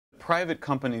private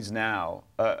companies now,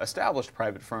 established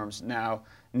private firms now,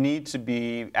 need to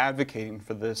be advocating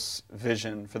for this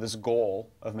vision, for this goal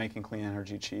of making clean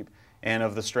energy cheap, and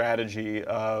of the strategy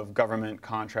of government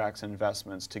contracts and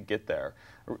investments to get there.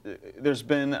 There's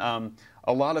been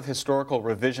a lot of historical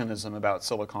revisionism about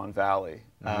Silicon Valley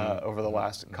over the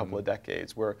last couple of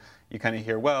decades, where you kind of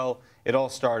hear, well, it all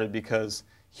started because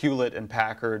Hewlett and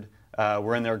Packard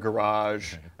were in their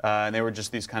garage, and they were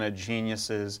just these kind of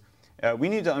geniuses. We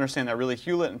need to understand that really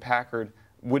Hewlett and Packard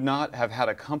would not have had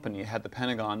a company had the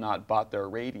Pentagon not bought their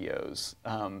radios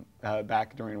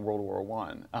back during World War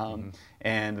I,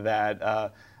 and that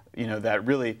that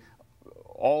really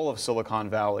all of Silicon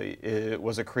Valley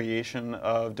was a creation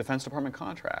of Defense Department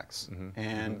contracts,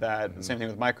 and that same thing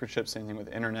with microchips, same thing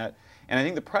with internet. And I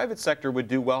think the private sector would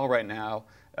do well right now,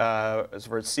 as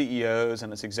for its CEOs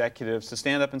and its executives, to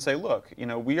stand up and say, look,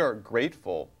 we are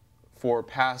grateful for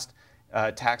past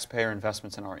taxpayer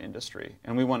investments in our industry,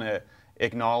 and we want to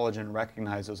acknowledge and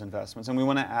recognize those investments, and we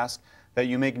want to ask that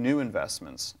you make new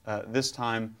investments, this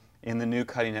time in the new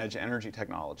cutting-edge energy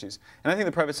technologies. And I think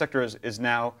the private sector is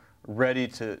now ready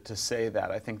to say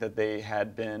that. I think that they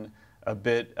had been a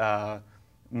bit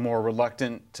more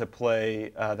reluctant to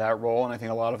play that role, and I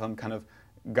think a lot of them kind of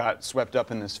got swept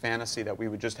up in this fantasy that we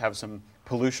would just have some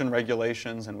pollution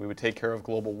regulations and we would take care of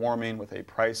global warming with a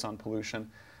price on pollution.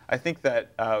 I think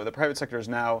that the private sector is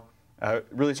now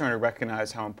really starting to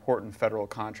recognize how important federal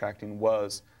contracting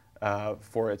was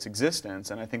for its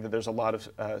existence, and I think that there's a lot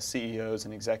of CEOs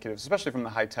and executives, especially from the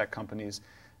high-tech companies,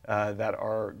 that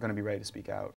are going to be ready to speak out.